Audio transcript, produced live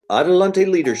Adelante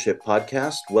Leadership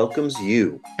Podcast welcomes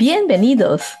you.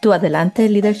 Bienvenidos to Adelante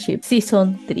Leadership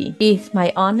Season 3. It's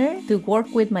my honor to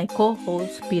work with my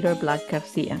co-host Peter Black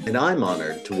Garcia. And I'm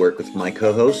honored to work with my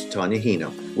co-host Tanya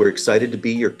Hino. We're excited to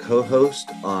be your co-host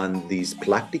on these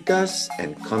pláticas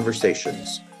and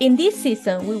conversations. In this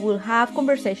season, we will have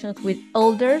conversations with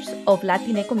elders of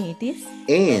Latino communities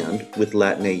and with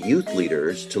Latina youth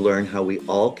leaders to learn how we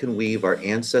all can weave our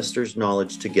ancestors'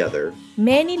 knowledge together.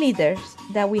 Many leaders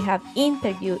that we have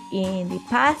interviewed in the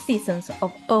past seasons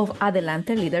of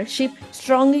Adelante Leadership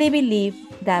strongly believe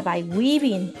that by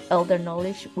weaving elder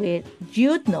knowledge with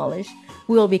youth knowledge,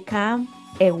 we will become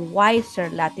a wiser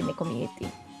Latino community.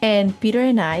 And Peter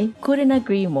and I couldn't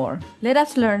agree more. Let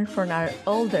us learn from our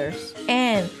elders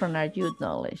and from our youth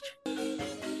knowledge.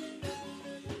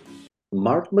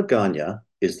 Mark Magaña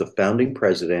is the founding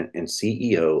president and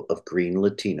CEO of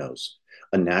GreenLatinos,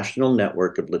 a national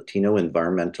network of Latino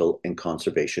environmental and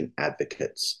conservation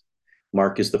advocates.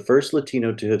 Mark is the first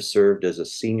Latino to have served as a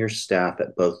senior staff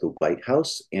at both the White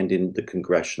House and in the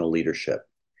Congressional leadership.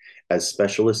 As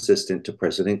special assistant to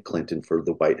President Clinton for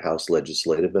the White House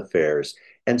Legislative Affairs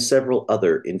and several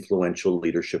other influential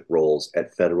leadership roles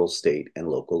at federal, state, and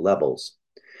local levels.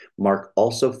 Mark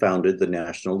also founded the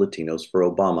National Latinos for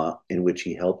Obama, in which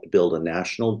he helped build a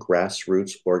national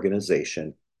grassroots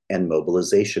organization and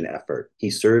mobilization effort.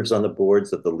 He serves on the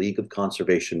boards of the League of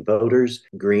Conservation Voters,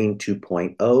 Green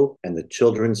 2.0, and the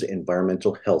Children's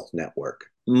Environmental Health Network.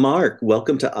 Mark,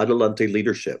 welcome to Adelante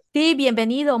Leadership. Sí,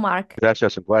 bienvenido, Mark.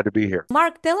 Gracias. I'm glad to be here.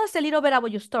 Mark, tell us a little bit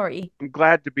about your story. I'm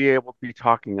glad to be able to be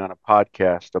talking on a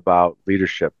podcast about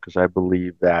leadership because I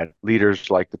believe that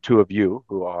leaders like the two of you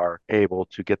who are able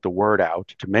to get the word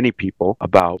out to many people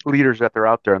about leaders that they're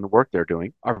out there and the work they're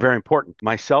doing are very important.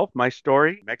 Myself, my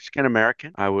story,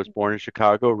 Mexican-American. I was born in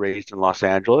Chicago, raised in Los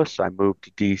Angeles. I moved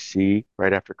to D.C.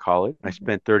 right after college. I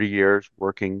spent 30 years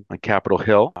working on Capitol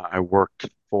Hill. I worked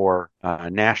for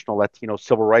national Latino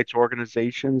civil rights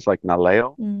organizations like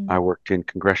NALEO. I worked in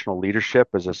congressional leadership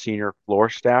as a senior floor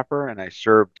staffer, and I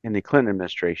served in the Clinton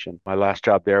administration. My last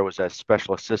job there was as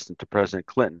special assistant to President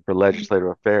Clinton for legislative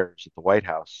affairs at the White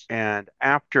House. And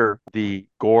after the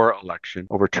Gore election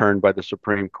overturned by the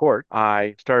Supreme Court,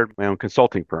 I started my own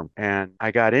consulting firm. And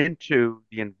I got into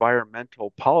the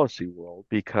environmental policy world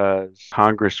because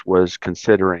Congress was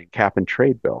considering cap and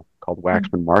trade bill called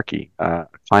Waxman-Markey, a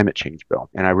climate change bill.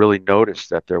 And I really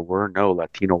noticed that there were no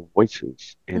Latino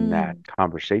voices in that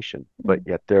conversation, but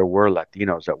yet there were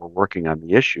Latinos that were working on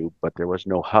the issue, but there was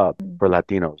no hub for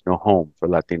Latinos, no home for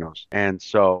Latinos. And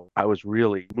so I was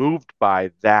really moved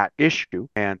by that issue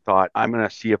and thought, I'm going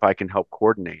to see if I can help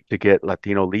coordinate to get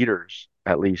Latino leaders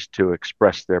at least to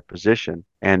express their position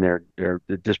and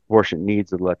the disproportionate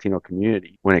needs of the Latino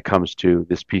community when it comes to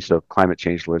this piece of climate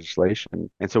change legislation.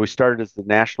 And so we started as the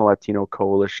National Latino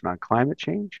Coalition on Climate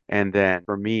Change. And then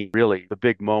for me, really the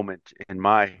big moment in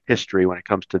my history when it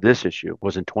comes to this issue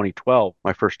was in 2012,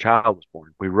 my first child was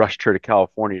born. We rushed her to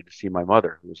California to see my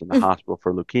mother, who was in the hospital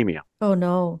for leukemia. Oh,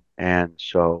 no. And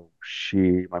so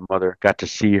my mother got to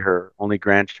see her only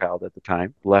grandchild at the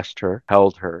time, blessed her,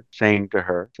 held her, sang to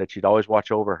her, said she'd always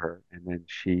watch over her. And then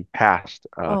she passed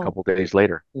a couple days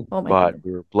later. Oh, my But goodness.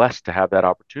 we were blessed to have that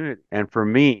opportunity. And for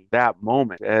me, that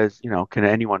moment, as you know, can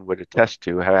anyone would attest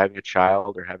to, having a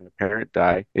child or having a parent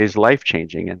die is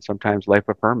life-changing and sometimes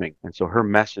life-affirming. And so her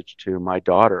message to my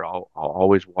daughter, I'll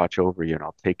always watch over you and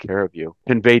I'll take care of you,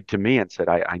 conveyed to me and said,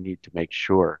 I need to make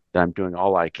sure that I'm doing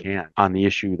all I can on the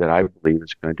issue that I believe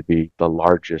is going to be the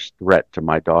largest threat to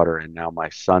my daughter and now my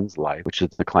son's life, which is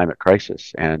the climate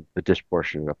crisis and the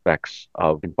disproportionate effects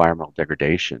of environmental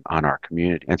degradation on our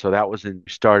community. And so that was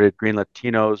started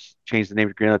GreenLatinos, changed the name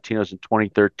to GreenLatinos in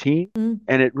 2013.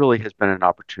 And it really has been an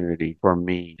opportunity for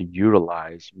me to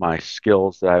utilize my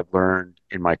skills that I've learned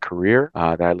in my career,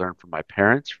 that I learned from my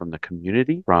parents, from the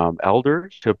community, from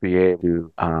elders, to be able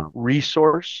to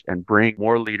resource and bring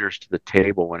more leaders to the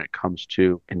table when it comes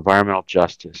to environmental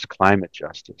justice, climate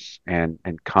justice, and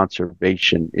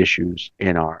conservation issues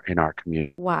in our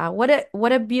community. Wow,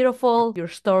 what a beautiful your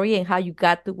story and how you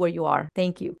got to where you are.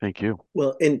 Thank you. Thank you.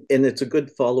 Well, and it's a good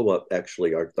follow-up,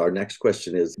 actually. Our next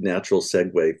question is natural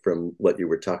segue from what you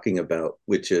were talking about,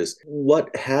 which is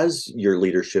what has your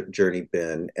leadership journey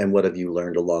been and what have you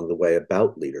learned along the way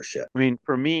about leadership? I mean,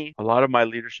 for me, a lot of my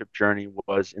leadership journey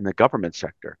was in the government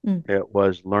sector. It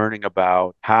was learning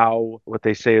about what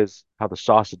they say is how the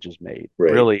sausage is made,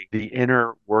 Right. really the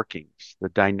inner workings, the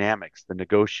dynamics, the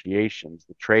negotiations,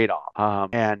 the trade-off,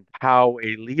 and how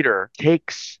a leader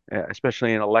takes,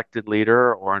 especially an elected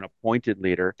leader or an appointed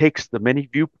leader, takes the many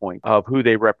viewpoints of who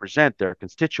they represent, their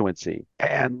constituency,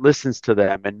 and listens to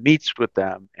them and meets with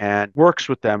them and works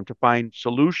with them to find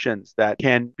solutions that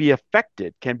can be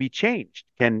affected, can be changed,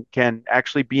 can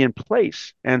actually be in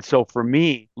place. And so for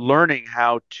me, learning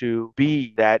how to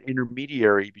be that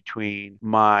intermediary between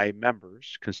my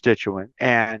members, constituent,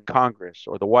 and Congress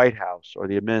or the White House or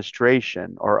the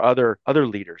administration or other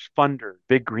leaders, funders,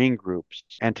 big green groups,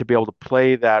 and to be able to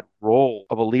play that role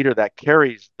of a leader that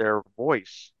carries their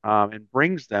voice and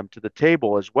brings them to the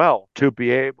table as well to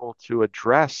be able to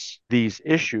address these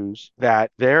issues that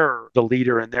they're the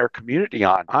leader in their community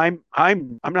on. I'm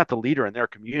not the leader in their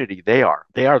community. They are.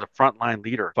 They are the frontline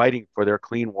leader fighting for their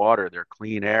clean water, their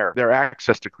clean air, their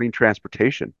access to clean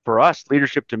transportation. For us,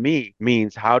 leadership to me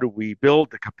means how do we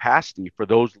build the capacity for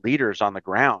those leaders on the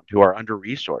ground who are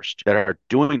under-resourced, that are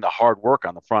doing the hard work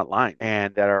on the front line,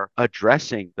 and that are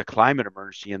addressing the climate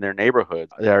emergency in their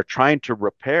neighborhoods, that are trying to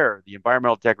repair the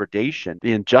environmental degradation,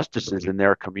 the injustices in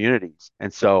their communities.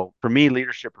 And so for me,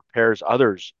 leadership prepares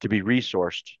others to be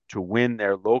resourced to win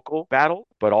their local battle,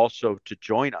 but also to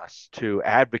join us to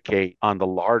advocate on the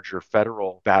larger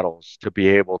federal battles to be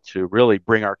able to really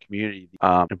bring our community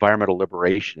environmental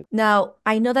liberation. Now,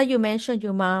 I know that you mentioned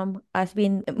your mom has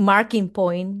been a marking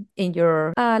point in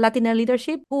your Latina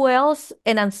leadership. Who else,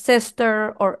 an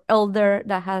ancestor or elder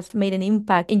that has made an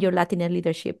impact in your Latina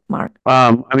leadership, Mark?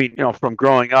 I mean, from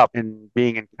growing up and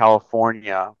being in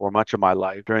California for much of my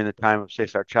life during the time of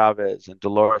Cesar Chavez and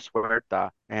Dolores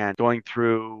Huerta, and going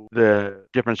through the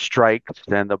different strikes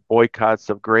and the boycotts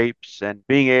of grapes, and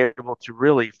being able to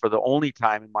really, for the only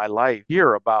time in my life,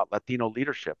 hear about Latino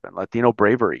leadership and Latino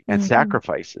bravery and Mm-hmm.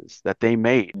 sacrifices that they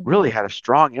made, Mm-hmm. really had a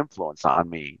strong influence on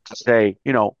me to say,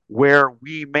 where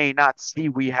we may not see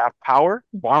we have power,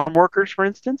 farm workers, for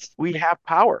instance, we have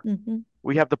power. Mm-hmm.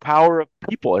 We have the power of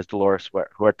people, as Dolores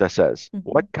Huerta says. Mm-hmm.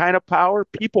 What kind of power?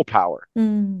 People power.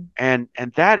 Mm-hmm.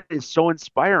 And that is so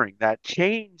inspiring that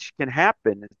change can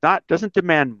happen. It not doesn't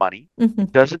demand money. Mm-hmm.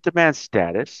 It doesn't demand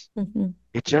status. Mm-hmm.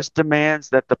 It just demands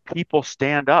that the people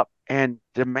stand up and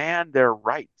demand their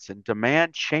rights and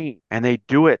demand change. And they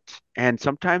do it. And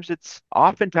oftentimes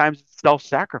it's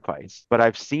self-sacrifice, but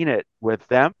I've seen it with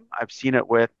them. I've seen it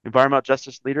with environmental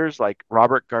justice leaders like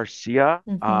Robert Garcia,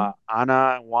 Mm-hmm.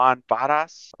 Ana Juan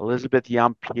Barras, Elizabeth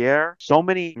Jean-Pierre, so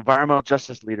many environmental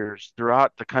justice leaders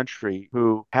throughout the country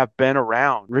who have been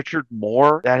around, Richard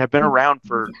Moore, that have been around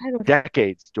for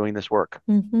decades doing this work.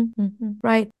 Mm-hmm. Mm-hmm.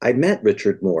 Right. I met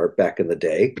Richard Moore back in the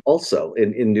day, also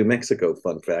in New Mexico,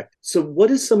 fun fact. So,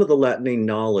 what is some of the Latine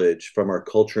knowledge from our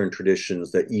culture and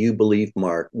traditions that you believe,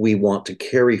 Mark, we want to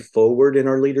carry forward in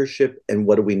our leadership, and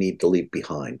what do we need to leave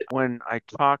behind? When I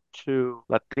talk to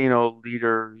Latino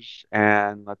leaders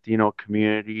and Latino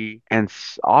community, and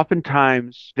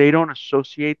oftentimes they don't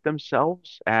associate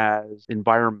themselves as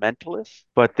environmentalists,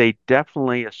 but they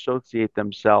definitely associate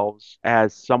themselves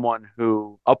as someone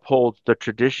who upholds the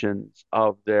traditions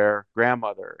of their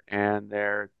grandmother and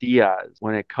their tias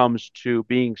when it comes to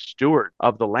being steward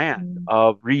of the land,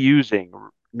 of reusing,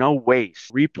 no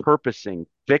waste, repurposing,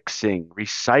 fixing,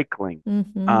 recycling.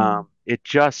 Mm-hmm. It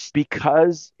just,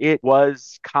 because it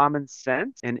was common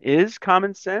sense and is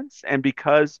common sense, and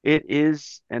because it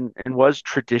is and was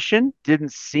tradition,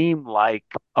 didn't seem like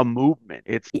a movement.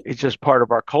 It's just part of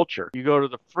our culture. You go to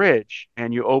the fridge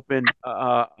and you open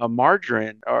a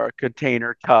margarine or a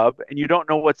container tub, and you don't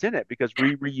know what's in it because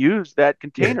we reuse that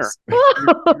container. Yes,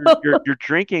 right. You're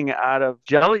drinking out of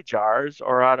jelly jars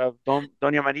or out of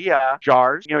Doña Maria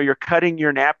jars. You're cutting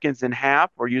your napkins in half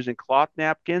or using cloth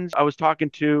napkins. I was talking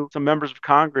to some members of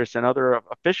Congress and other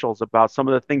officials about some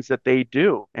of the things that they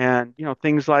do. And,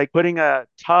 things like putting a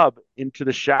tub into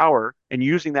the shower and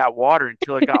using that water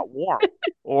until it got warm,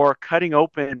 or cutting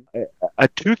open a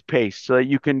toothpaste so that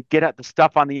you can get at the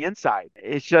stuff on the inside.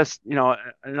 It's just,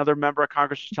 another member of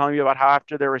Congress was telling me about how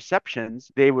after their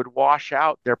receptions, they would wash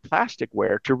out their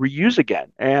plasticware to reuse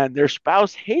again. And their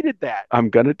spouse hated that. I'm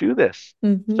going to do this.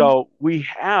 Mm-hmm. So we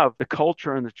have the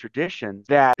culture and the traditions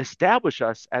that establish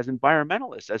us as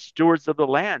environmentalists, as stewards of the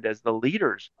land, as the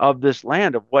leaders of this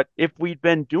land, of what, if we'd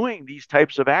been doing these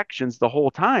types of actions the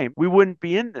whole time, we wouldn't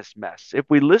be in this mess. If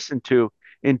we listened to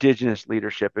indigenous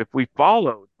leadership, if we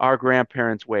followed our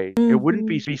grandparents' ways, it wouldn't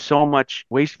be Mm-hmm. so much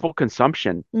wasteful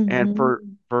consumption. And Mm-hmm.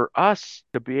 for us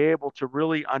to be able to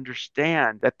really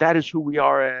understand that that is who we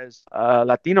are as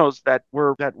Latinos, that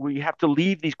we have to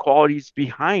leave these qualities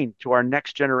behind to our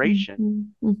next generation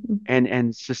Mm-hmm. Mm-hmm.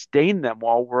 and sustain them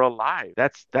while we're alive.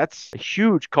 That's a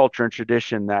huge culture and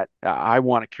tradition that I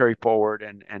want to carry forward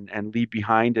and leave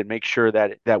behind and make sure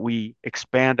that we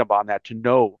expand upon that to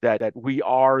know that we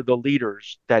are the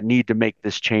leaders that need to make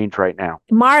this change right now.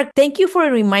 Mark, thank you for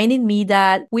reminding me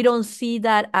that we don't see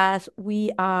that as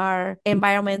we are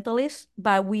environmentalists,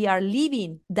 but we are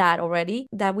living that already.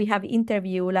 That we have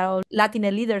interviewed a lot of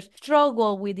Latina leaders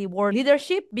struggle with the word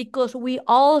leadership because we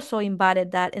also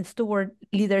embodied that in steward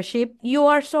leadership. You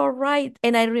are so right.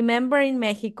 And I remember in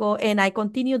Mexico, and I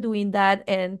continue doing that,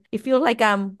 and it feels like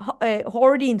I'm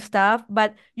hoarding stuff,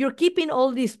 but you're keeping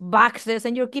all these boxes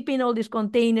and you're keeping all these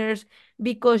containers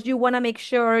because you want to make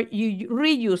sure you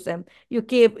reuse them.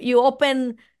 You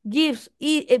open gifts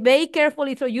very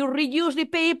carefully so you reuse the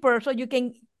paper so you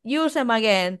can use them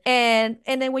again. And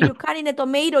then when you're cutting a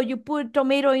tomato, you put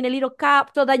tomato in a little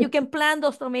cup so that you can plant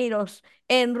those tomatoes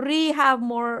and have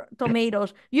more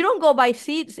tomatoes. You don't go buy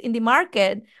seeds in the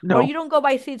market, or No. you don't go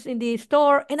buy seeds in the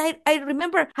store. And I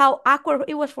remember how awkward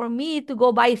it was for me to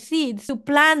go buy seeds to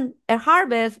plant a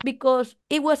harvest, because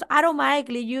it was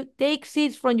automatically you take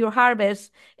seeds from your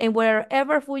harvest, and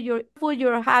wherever food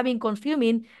you're having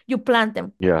consuming, you plant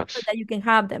them so Yes. that you can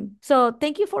have them. So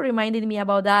thank you for reminding me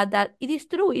about that it is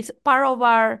true. It's part of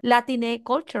our Latine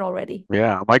culture already.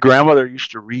 Yeah, my grandmother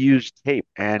used to reuse tape,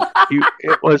 and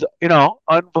it was,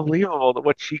 unbelievable that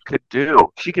what she could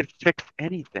do. She could fix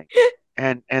anything.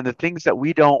 And the things that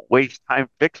we don't waste time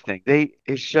fixing,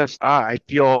 it's just, I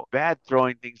feel bad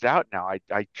throwing things out now.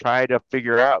 I try to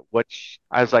figure out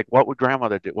I was like, what would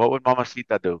grandmother do? What would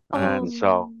Mamacita do? And Oh,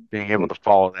 so being able to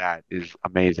follow that is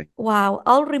amazing. wow.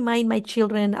 I'll remind my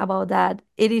children about that.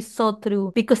 It is so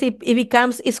true because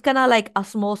it's kind of like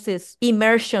osmosis,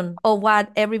 immersion of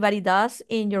what everybody does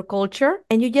in your culture.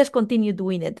 And you just continue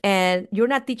doing it. And you're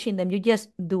not teaching them, you just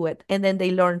do it. And then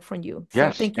they learn from you. So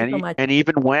Yes, thank you so much. and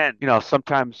even when,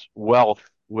 sometimes wealth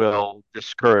will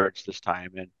discourage this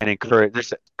time and encourage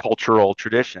this cultural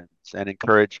traditions and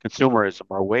encourage consumerism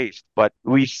or waste. But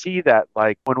we see that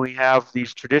like when we have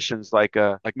these traditions like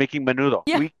making menudo,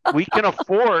 Yeah. we can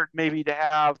afford maybe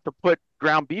to put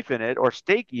ground beef in it or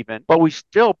steak even, but we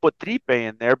still put tripe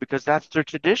in there because that's their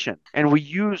tradition. And we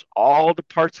use all the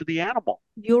parts of the animal.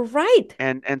 You're right.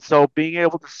 And so being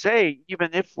able to say,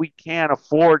 even if we can't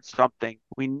afford something,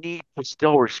 we need to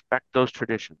still respect those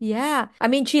traditions. Yeah, I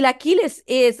mean, chilaquiles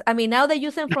is, I mean, now they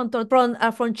use them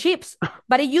from chips,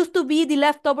 but it used to be the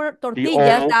leftover The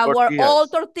tortillas old that were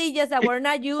old tortillas. tortillas that were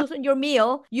not used in your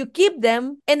meal. You keep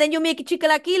them, and then you make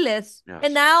chilaquiles.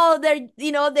 And Yes.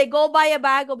 now they go buy a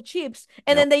bag of chips,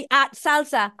 and Yep. then they add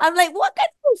salsa. I'm like, what kind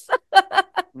of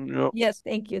Yep. Yes,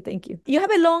 thank you, thank you. You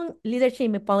have a long leadership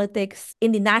in politics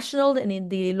in the national and in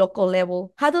the local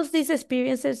level. How does these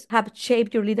experiences have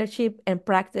shaped your leadership and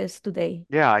practice today?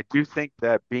 Yeah, I do think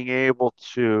that being able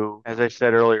to, as I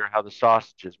said earlier, how the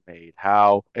sausage is made,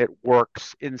 how it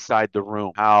works inside the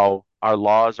room, how our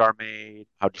laws are made,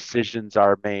 how decisions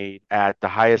are made at the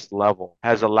highest level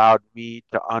has allowed me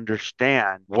to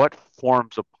understand what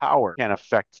forms of power can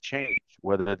affect change,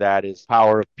 whether that is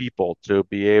power of people to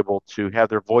be able to have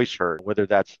their voice heard, whether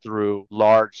that's through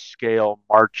large scale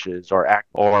marches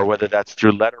or whether that's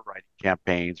through letter writing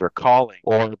campaigns or calling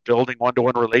or building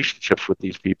one-to-one relationships with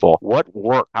these people. What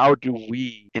work? How do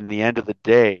we, in the end of the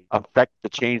day, affect the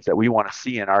change that we want to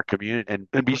see in our community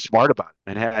and be smart about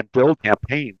it and build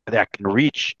campaigns that can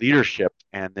reach leadership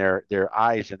and their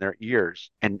eyes and their ears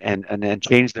and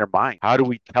change their mind? How do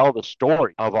we tell the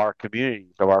story of our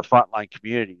communities, of our frontline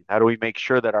communities? How do we make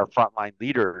sure that our frontline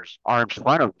leaders are in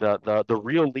front of the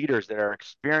real leaders that are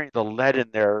experiencing the lead in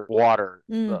their water,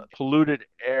 the Mm, polluted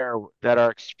air, that are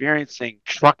experiencing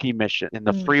truck emission in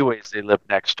the mm, freeways they live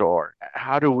next door?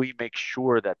 How do we make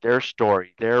sure that their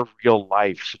story, their real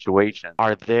life situations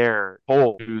are there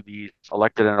told to these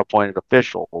elected and appointed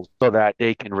officials so that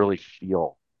they can really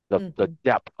feel the mhm,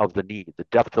 depth of the need, the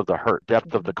depth of the hurt,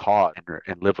 depth of the mhm. cause,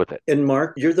 and live with it? And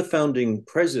Mark, you're the founding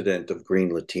president of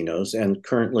GreenLatinos and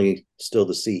currently still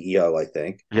the CEO, I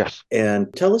think. Yes. And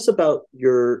tell us about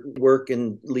your work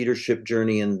and leadership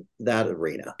journey in that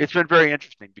arena? It's been very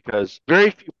interesting because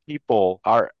very few people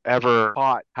are ever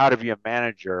taught how to be a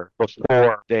manager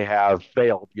before they have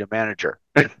failed to be a manager.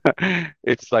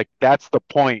 It's like that's the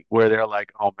point where they're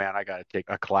like, oh man, I gotta take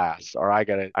a class or I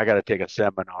gotta take a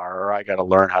seminar or I gotta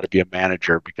learn how to be a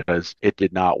manager because it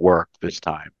did not work this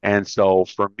time. And so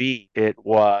for me, it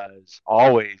was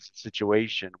always a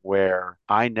situation where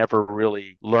I never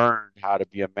really learned how to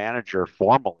be a manager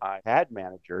formally. I had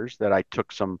managers that I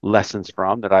took some lessons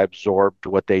from, that I absorbed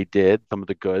what they did, some of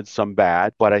the good, some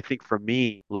bad. But I think for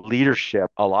me,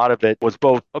 leadership, a lot of it was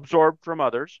both absorbed from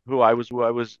others who I was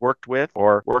worked with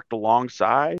or worked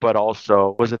alongside, but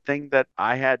also was a thing that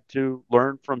I had to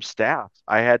learn from staff.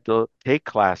 I had to take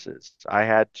classes. I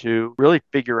had to really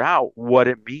figure out what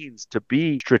it means to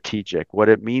be strategic, what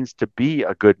it means to be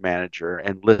a good manager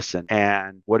and listen,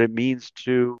 and what it means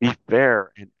to be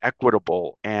fair and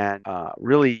equitable and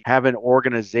really have an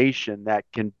organization that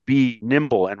can be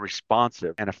nimble and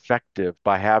responsive and effective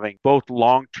by having both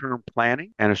long-term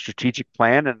planning and a strategic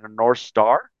plan and a North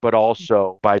Star, but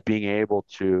also by being able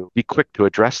to be quick to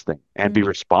address things and be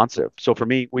responsive. So for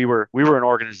me, we were an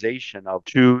organization of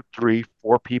two, three,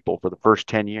 four people for the first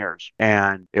 10 years.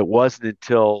 And it wasn't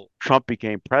until Trump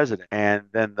became president and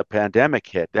then the pandemic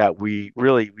hit that we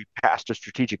passed a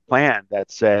strategic plan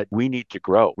that said we need to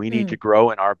grow. We need to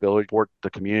grow in our ability to support the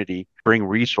community, bring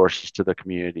resources to the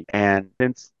community. And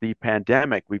since the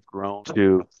pandemic, we've grown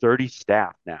to 30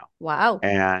 staff now. Wow.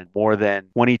 And more than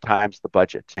 20 times the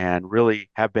budget, and really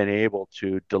have been able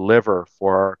to deliver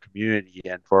for our community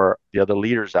and for the other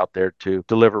leaders out there to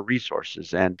deliver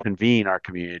resources and convene our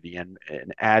community and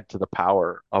add to the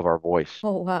power of our voice.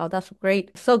 Oh, wow, that's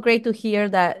great. So great to hear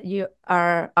that you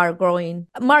are growing.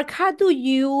 Mark, how do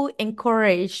you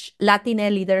encourage Latina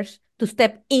leaders to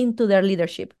step into their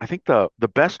leadership? I think the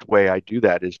best way I do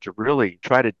that is to really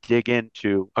try to dig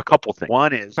into a couple things.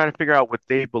 One is try to figure out what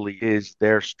they believe is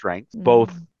their strength,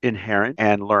 both inherent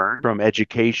and learned from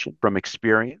education, from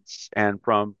experience, and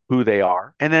from who they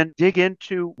are. And then dig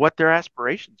into what their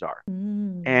aspirations are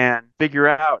and figure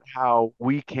out how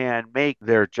we can make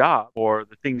their job or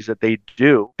the things that they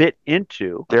do fit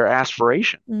into their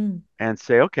aspiration. And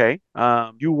say, okay,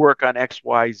 you work on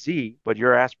XYZ, but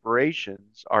your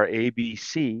aspirations are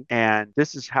ABC, and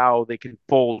this is how they can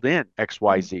fold in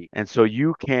XYZ. And so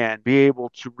you can be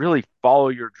able to really follow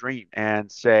your dream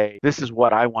and say, this is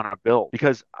what I want to build.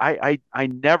 Because I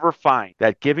never find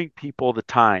that giving people the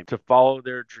time to follow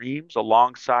their dreams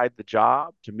alongside the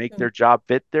job, to make their job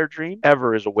fit their dream,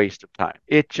 ever is a waste of time.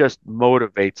 It just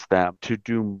motivates them to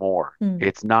do more.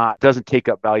 It's not, doesn't take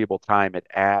up valuable time. It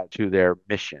adds to their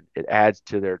mission. It adds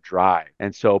to their drive.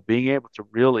 And so being able to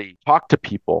really talk to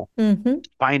people,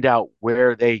 find out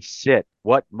where they sit,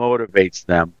 what motivates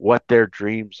them, what their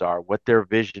dreams are, what their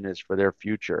vision is for their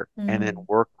future, and then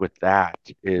work with that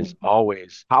is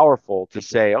always powerful to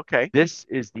say, okay, this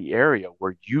is the area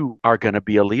where you are going to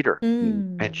be a leader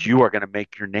and you are going to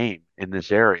make your name in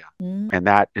this area. And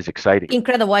that is exciting.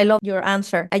 Incredible. I love your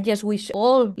answer. I just wish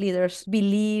all leaders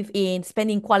believe in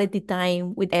spending quality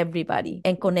time with everybody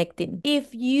and connecting.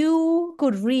 If you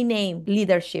could rename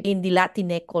leadership in the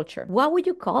Latinx culture, what would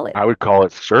you call it? I would call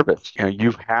it service. You know,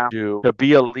 you have to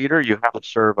be a leader, you have to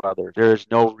serve others. There is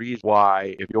no reason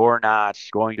why, if you're not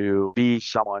going to be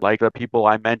someone like the people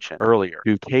I mentioned earlier,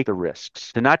 to take the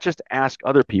risks, to not just ask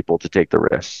other people to take the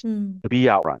risks, to be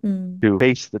out front, to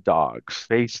face the dogs,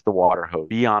 face the water hose,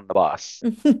 be on the bus,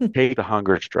 take the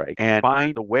hunger strike, and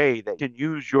find a way that you can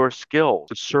use your skills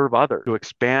to serve others, to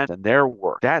expand in their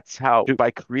work. That's how,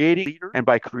 by creating leader and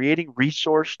by creating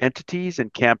resource entities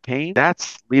and campaigns,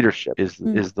 that's leadership, is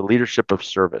the leadership of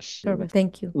service.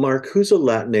 Thank you. Mark, who's a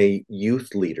Latina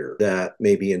youth leader that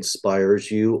maybe inspires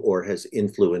you or has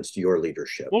influenced your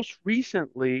leadership? Most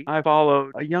recently, I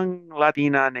followed a young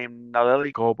Latina named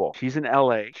Naleli Cobo. She's in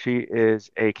LA. She is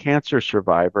a cancer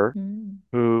survivor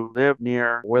who lived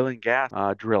near oil and gas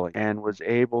drilling and was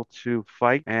able to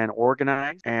fight and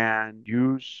organize and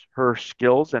use her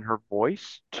skills and her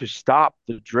voice to stop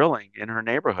the drilling in her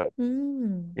neighborhood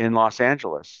in Los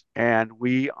Angeles. And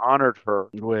we honored her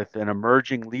with an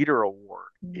Emerging Leader Award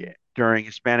during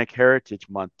Hispanic Heritage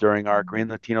Month during our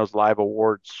GreenLatinos Live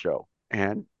Awards show.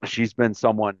 And she's been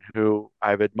someone who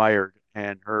I've admired,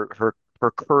 and her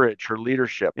courage, her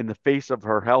leadership in the face of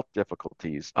her health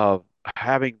difficulties, of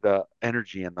having the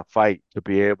energy and the fight to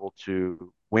be able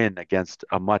to win against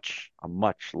a much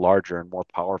larger and more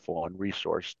powerful and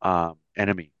resourced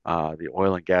enemy, the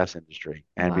oil and gas industry,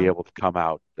 and be Wow. able to come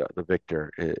out the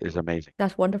victor is amazing.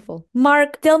 That's wonderful.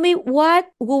 Mark, tell me, what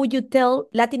would you tell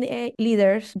Latin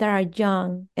leaders that are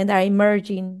young and that are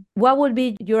emerging? What would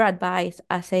be your advice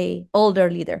as a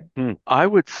older leader? I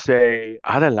would say,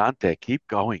 adelante, keep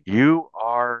going. You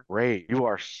are brave. You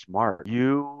are smart.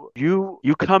 You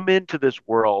come into this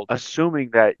world assuming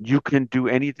that you can do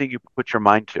anything you put your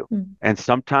mind to. Mm. And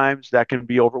sometimes that can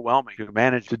be overwhelming to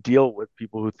manage to deal with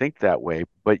people who think that way.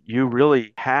 But you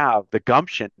really have the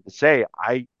gumption to say,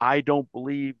 I don't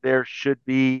believe there should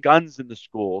be guns in the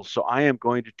schools, so I am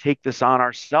going to take this on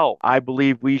ourselves. I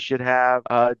believe we should have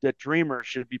the dreamers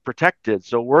should be protected,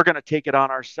 so we're going to take it on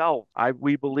ourselves.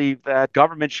 We believe that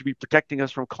government should be protecting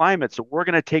us from climate, so we're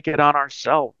going to take it on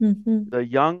ourselves. Mm-hmm. The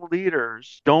young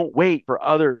leaders don't wait for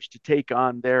others to take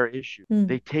on their issue. Mm.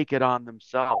 They take it on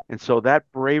themselves. And so that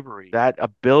bravery, that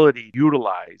ability to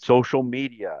utilize social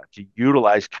media, to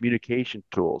utilize communication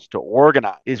tools, to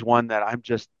organize is one that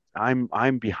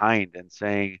I'm behind and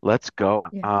saying, let's go.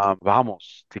 Yeah.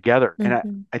 Vamos together. And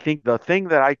Mm-hmm. I think the thing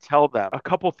that I tell them, a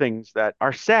couple things that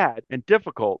are sad and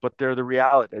difficult, but they're the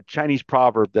reality. A Chinese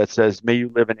proverb that says, may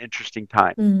you live in interesting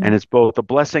times. Mm. And it's both a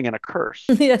blessing and a curse.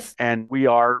 Yes. And we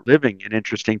are living in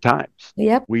interesting times.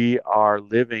 Yep. We are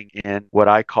living in what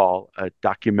I call a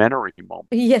documentary moment.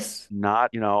 Yes.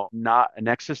 Not an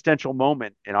existential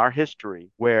moment in our history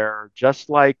where, just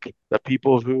like the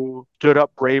people who stood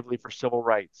up bravely for civil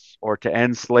rights or to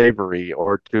end slavery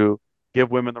or to give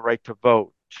women the right to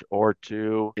vote or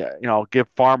to give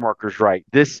farm workers right.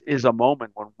 This is a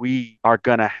moment when we are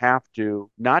going to have to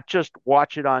not just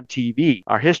watch it on TV,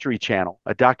 our History Channel,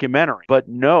 a documentary, but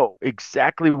know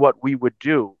exactly what we would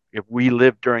do if we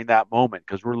lived during that moment,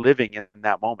 because we're living in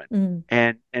that moment. Mm.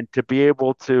 And to be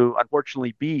able to,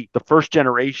 unfortunately, be the first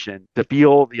generation to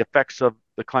feel the effects of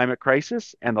the climate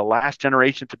crisis and the last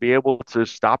generation to be able to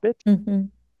stop it Mm-hmm.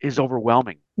 is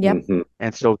overwhelming. Yep. Mm-hmm.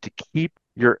 And so to keep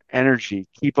your energy,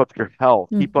 keep up your health,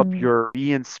 keep up Mm-hmm.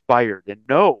 be inspired, and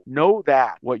know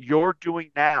that what you're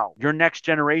doing now, your next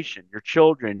generation, your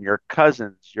children, your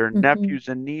cousins, your Mm-hmm. nephews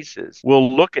and nieces will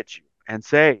look at you and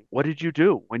say, what did you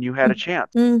do when you had a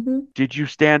chance? Mm-hmm. Did you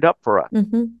stand up for us?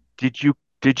 Mm-hmm.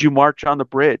 Did you march on the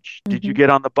bridge? Did you Mm-hmm. get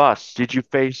on the bus? Did you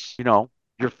face,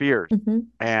 your fears? Mm-hmm.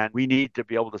 And we need to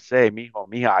be able to say, mijo,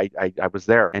 mija, I was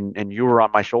there and you were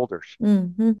on my shoulders.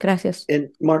 Mm-hmm. Gracias. And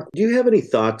Mark, do you have any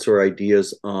thoughts or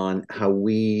ideas on how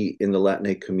we in the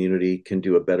Latinx community can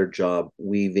do a better job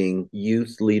weaving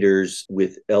youth leaders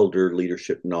with elder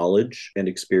leadership knowledge and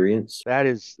experience?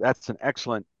 That's an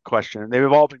excellent question. And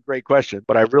they've all been great questions,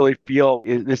 but I really feel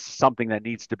this is something that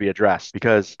needs to be addressed,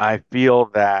 because I feel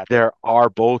that there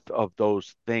are both of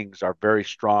those things are very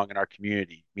strong in our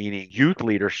community, meaning youth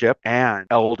leadership and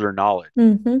elder knowledge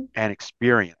Mm-hmm. and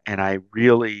experience. And I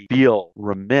really feel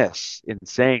remiss in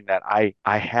saying that I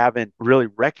haven't really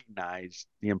recognized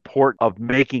the importance of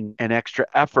making an extra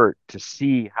effort to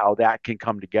see how that can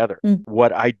come together. Mm.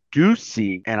 What I do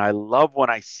see, and I love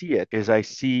when I see it, is I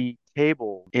see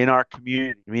table in our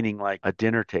community, meaning like a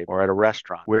dinner table or at a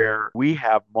restaurant, where we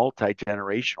have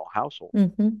multi-generational households.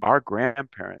 Mm-hmm. Our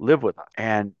grandparents live with us.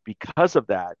 And because of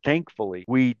that, thankfully,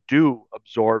 we do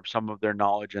absorb some of their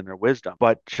knowledge and their wisdom.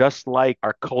 But just like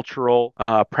our cultural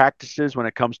practices when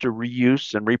it comes to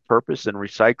reuse and repurpose and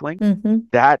recycling, Mm-hmm.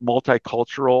 that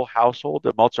multicultural household,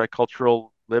 the multicultural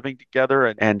living together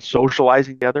and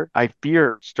socializing together, I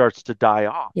fear starts to die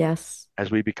off. Yes.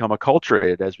 As we become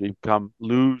acculturated, as we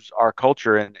lose our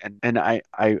culture, and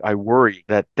I worry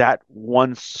that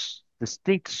once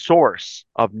distinct source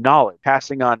of knowledge,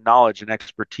 passing on knowledge and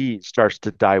expertise, starts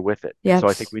to die with it. Yes. So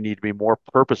I think we need to be more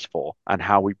purposeful on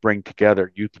how we bring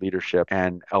together youth leadership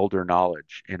and elder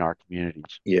knowledge in our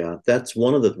communities. Yeah, that's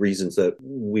one of the reasons that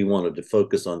we wanted to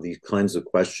focus on these kinds of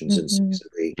questions in Mm-hmm. season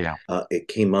 8. Yeah. It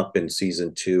came up in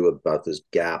season 2 about this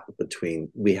gap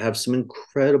between, we have some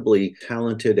incredibly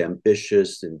talented,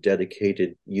 ambitious, and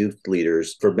dedicated youth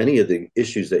leaders for many of the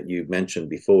issues that you mentioned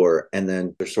before. And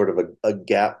then there's sort of a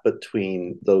gap between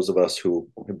those of us who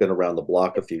have been around the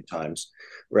block a few times,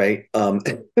 right?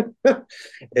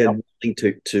 And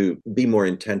to be more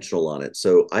intentional on it.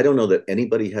 So I don't know that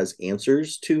anybody has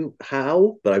answers to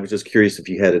how, but I was just curious if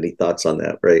you had any thoughts on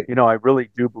that, right? I really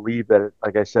do believe that,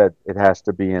 like I said, it has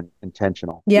to be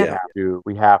intentional. Yeah.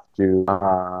 We have to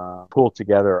pull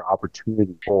together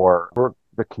opportunity for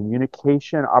the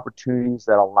communication opportunities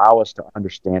that allow us to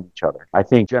understand each other. I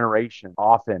think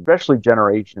especially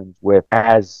generations with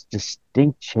as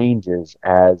distinct changes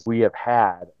as we have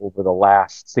had over the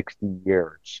last 60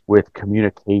 years with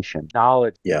communication,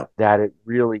 knowledge that it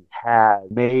really has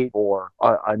made for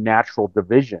a natural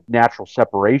division, natural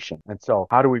separation. And so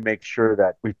how do we make sure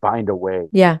that we find a way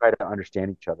to try to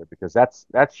understand each other? Because that's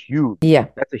huge. Yeah.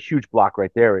 That's a huge block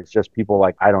right there. It's just people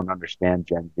like, I don't understand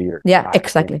Gen Z. Yeah,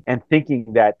 exactly. And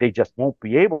thinking that they just won't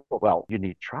be able to. Well, you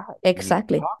need to try.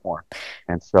 Exactly. You need to talk more.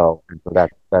 And so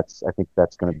that's I think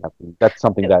that's going to be that's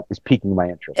something that is piquing my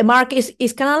interest. Mark,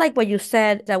 it's kind of like what you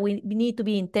said, that we need to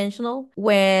be intentional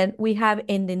when we have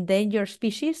an endangered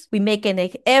species. We make an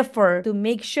effort to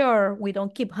make sure we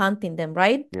don't keep hunting them,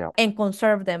 right? Yeah. And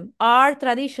conserve them. Our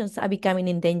traditions are becoming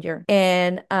endangered,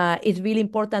 and it's really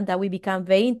important that we become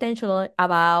very intentional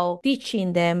about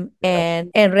teaching them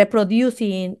and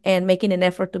reproducing and making an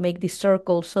effort to make this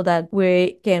circle so that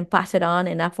we can pass it on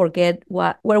and not forget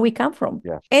where we come from.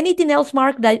 Yes. Anything else,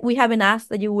 Mark, that we haven't asked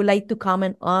that you would like to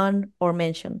comment on or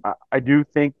mention? I do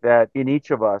think that in each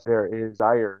of us there is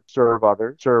desire to serve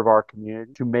others, serve our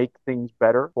community, to make things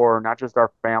better for not just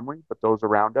our family, but those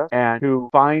around us, and to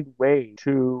find ways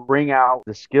to bring out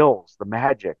the skills, the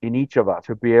magic in each of us,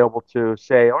 to be able to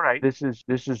say, all right, this is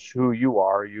who you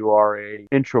are. You are a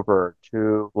introvert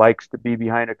who likes to be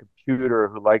behind a computer,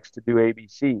 who likes to do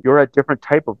ABC. You're a different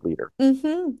type of leader.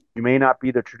 Mm-hmm. You may not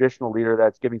be the traditional leader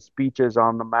that's giving speeches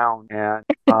on the mound and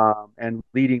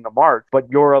leading the march, but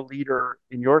you're a leader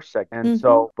in your segment. And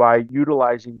so by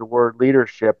utilizing the word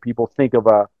leadership, people think of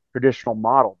a traditional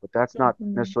model, but that's not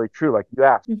necessarily true. Like you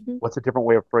asked, what's a different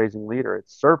way of phrasing leader?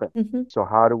 It's servant. So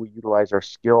how do we utilize our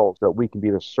skills so that we can be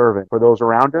the servant for those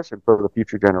around us and for the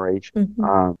future generation?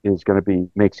 Is going to be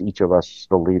makes each of us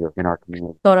the leader in our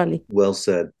community. Totally. Well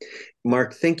said.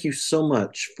 Mark, thank you so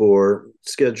much for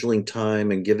scheduling time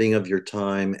and giving of your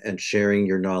time and sharing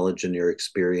your knowledge and your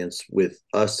experience with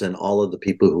us and all of the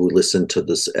people who listen to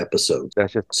this episode.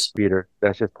 That's just Peter.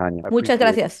 That's just Tanya. Muchas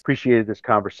gracias. Appreciated this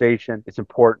conversation. It's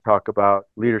important to talk about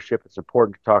leadership. It's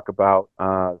important to talk about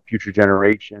future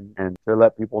generation and to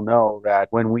let people know that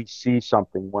when we see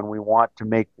something, when we want to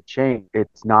make the change,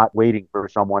 it's not waiting for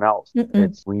someone else.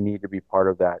 It's we need to be part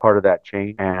of that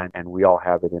change, and we all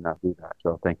have it in us to do that.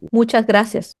 So thank you. Muchas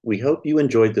gracias. We hope you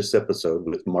enjoyed this episode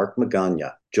with Mark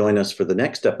Magaña. Join us for the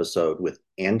next episode with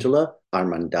Angela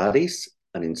Armendariz,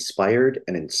 an inspired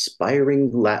and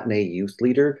inspiring Latina youth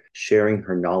leader sharing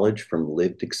her knowledge from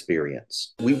lived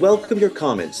experience. We welcome your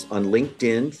comments on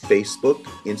LinkedIn, Facebook,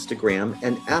 Instagram,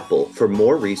 and Apple. For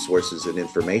more resources and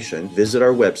information, visit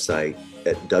our website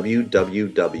at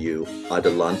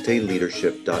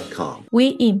www.adelanteleadership.com.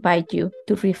 We invite you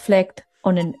to reflect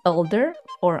on an elder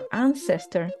or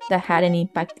ancestor that had an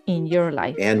impact in your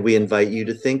life. And we invite you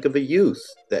to think of a youth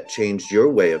that changed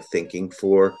your way of thinking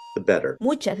for the better.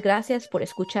 Muchas gracias por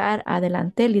escuchar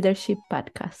Adelante Leadership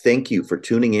Podcast. Thank you for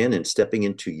tuning in and stepping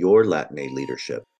into your Latina leadership.